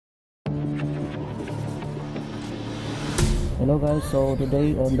Hello guys, so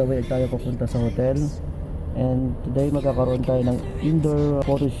today on the way tayo papunta sa hotel. And today magkakaroon tayo ng indoor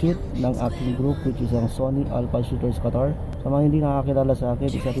photo shoot ng aking group, which is ang Sony Alpha Shooters Qatar. Sa mga hindi nakakilala sa akin,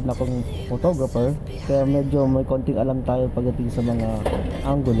 isa rin akong photographer, kaya medyo may konting alam tayo pagdating sa mga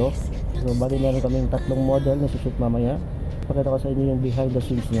angulo. So bali meron kaming tatlong model na shoot mamaya. Pakita ko sa inyo yung behind the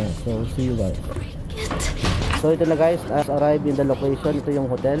scenes niya. So see you guys. So ito na guys, as arrived in the location, ito yung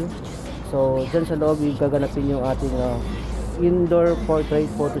hotel. So dyan sa loob gaganapin yung ating indoor portrait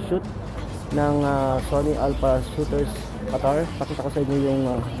photoshoot ng Sony Alpha Shooters Qatar. Pakita ko sa inyo yung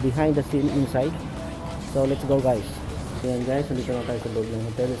behind the scene inside. So let's go guys. Ayan guys, nandito na tayo sa loob ng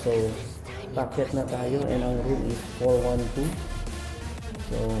hotel. So packet na tayo and ang room is 412.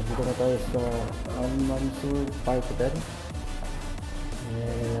 So dito na tayo sa Al-Mansur Park Hotel.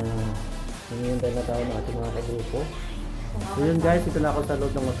 And hinihintay na tayo ng ating mga kagrupo. So yun guys, ito na ako sa loob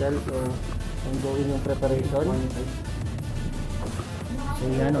ng hotel. So ongoing yung preparation. So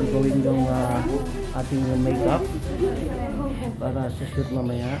yan, ongoing yung ating makeup para sa shoot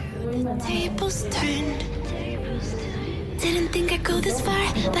mamaya. Tables turned. Didn't think I'd go this far,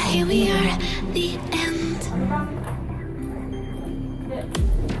 but here we are, the end.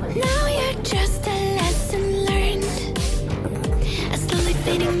 Now you're just a lesson learned, a slowly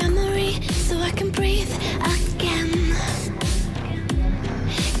fading memory, so I can breathe again.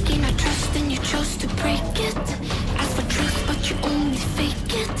 Gain my trust and you chose to break it. Ask for truth, but you only fake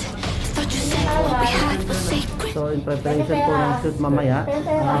it. Thought you said what we had was sacred. So in preparation po ng shoot mamaya,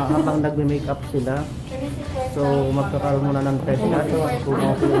 habang nagme-makeup sila, so magkakaroon muna ng test shot kung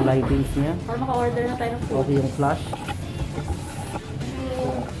okay yung lightings niya, okay yung flash.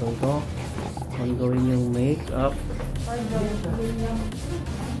 So ito, ongoing yung makeup.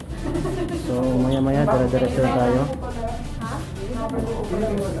 So maya-maya dire-diretso na tayo.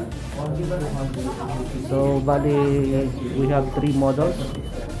 So bali we have 3 models.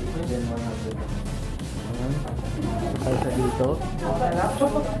 Tayo sa dito.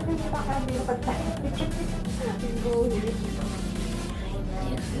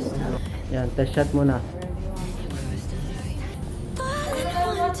 Yan, test shot muna.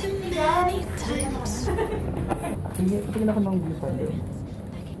 Tingin ako ng view.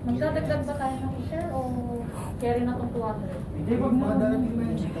 Magdadagdag ba tayo ng share o carry na itong 200? Hindi, wag mo.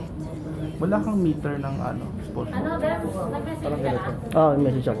 Wala kang meter ng exposure. Ano, Dhemz? Nag-message ka na? Oh,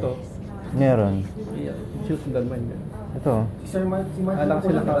 message ako. Meron. Shoot gagawin din. Ito. Alang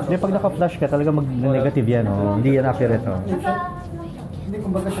sila ka. Hindi, pag naka-flash ka, talaga mag-negative yan. Oh. Hindi yan accurate. Oh. Hindi,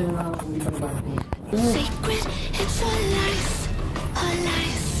 kumbaga siya yung hindi pa naman. Sacred, it's all lies, all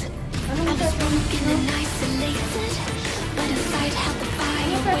lies. I was broken and isolated, but inside held the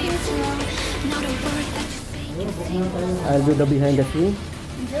fire waiting. Not a word that you say. I'll do the behind the scene.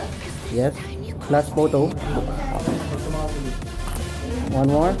 Yes. Last photo. One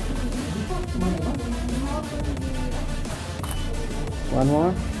more. One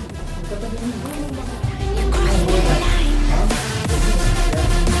more. You crossed the line.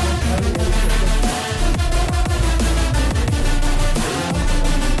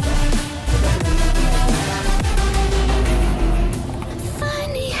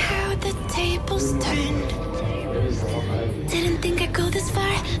 Funny how the tables turned. Didn't think I'd go this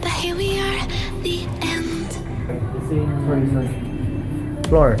far, but here we are, the end.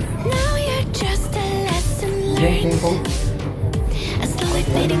 Floor. Now you're just a lesson learned, a slowly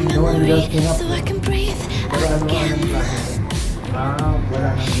fading memory, so I can breathe again.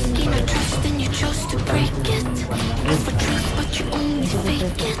 Gain my trust and you chose to break it. Ask for truth, but you only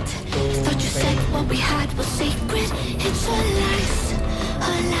fake it. Thought you said what we had was sacred. It's all lies,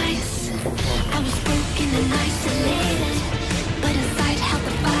 all lies. I was broken and isolated, but inside held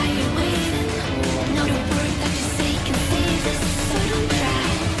the fire waiting. Not a word that you say can save this, so don't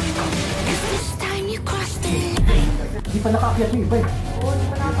try. 'Cause this time you crossed the line. Hindi pa nakaakyat yung iba eh. Oo, hindi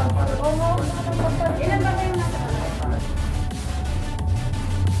pa nakapagpapag. Oo, ilan ba kayo nasa?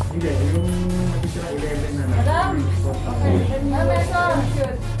 Hindi, yung nabisira 11 na Madam! Okay, Madam,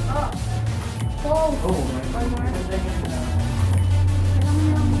 shoot. Oh.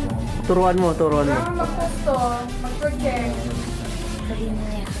 Turuan mo, turuan mo. Kailangan mag-posto, mag-project.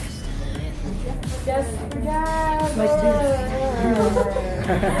 Just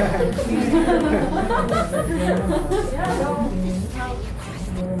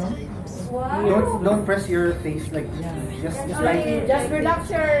Don't press your face like just like just relax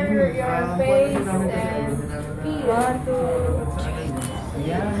your face and feel. 1, 2, 3.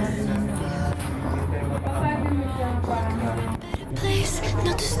 Place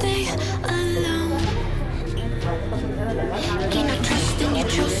not to stay alone. Gain our trust then you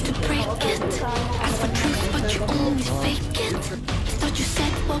chose to break it. Asked for truth, but you only fake it. Thought you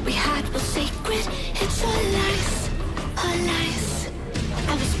said what we had was sacred. It's all lies, all lies.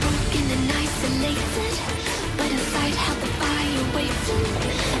 I was broken and isolated, but inside held the fire waiting.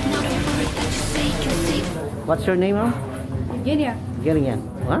 Not a word that you say can save. What's your name, ma'am? Evgenia. Evgenia.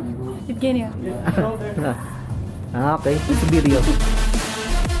 What? Evgenia. Okay, it's a video.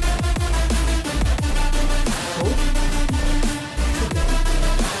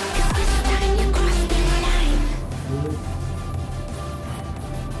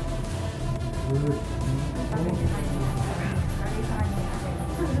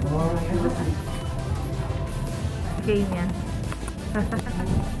 Evgenia.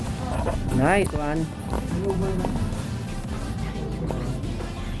 Nice one.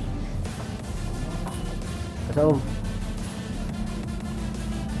 So,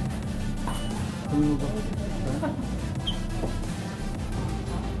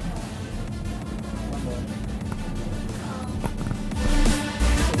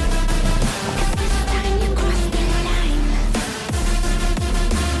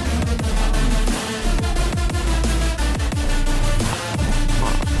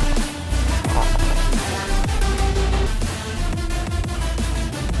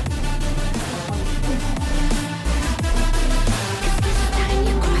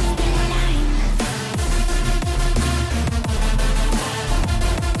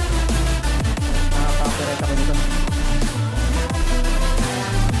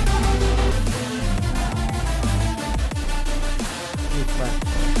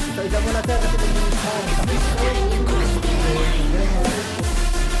 isa muna sir kasi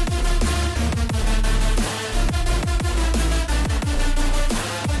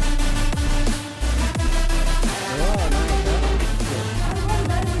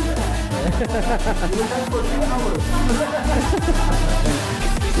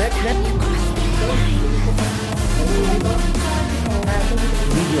next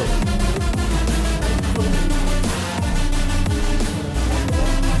video.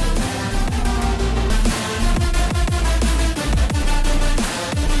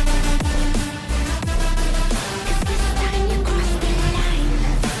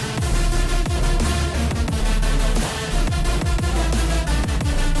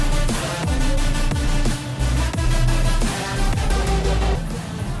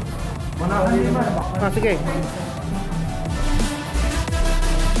 Sige.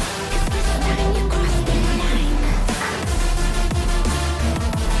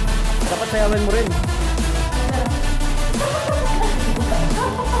 Dapat sayawan mo rin.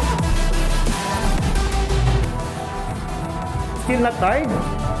 Still not tired?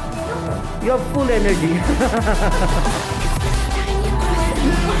 You have full energy.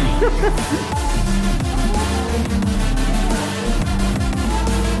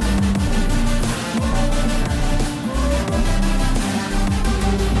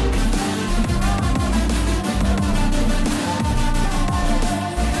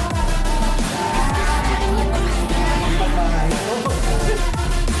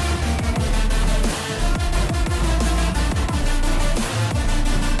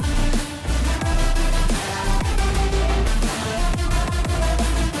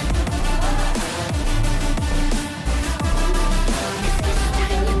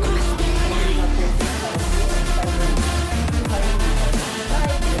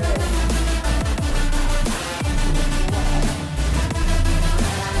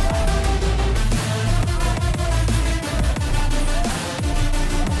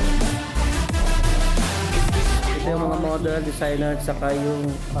 Yung mga model, designer, at saka yung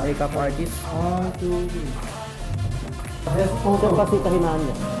makeup artist. Ito kasi kahinaan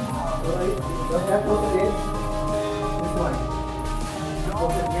niya. This one.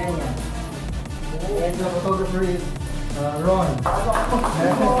 And the photographer is Ron.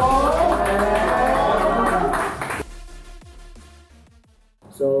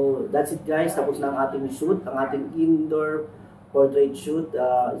 So that's it guys, tapos na ang ating shoot, ang ating indoor portrait shoot.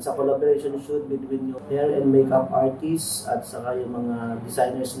 It's a collaboration shoot between yung hair and makeup artists at saka yung mga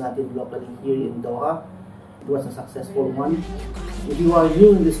designers natin locally here in Doha. It was a successful one. If you are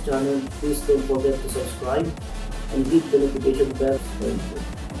new in this channel, please don't forget to subscribe and hit the notification bell. Thank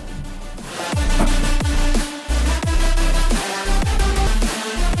you.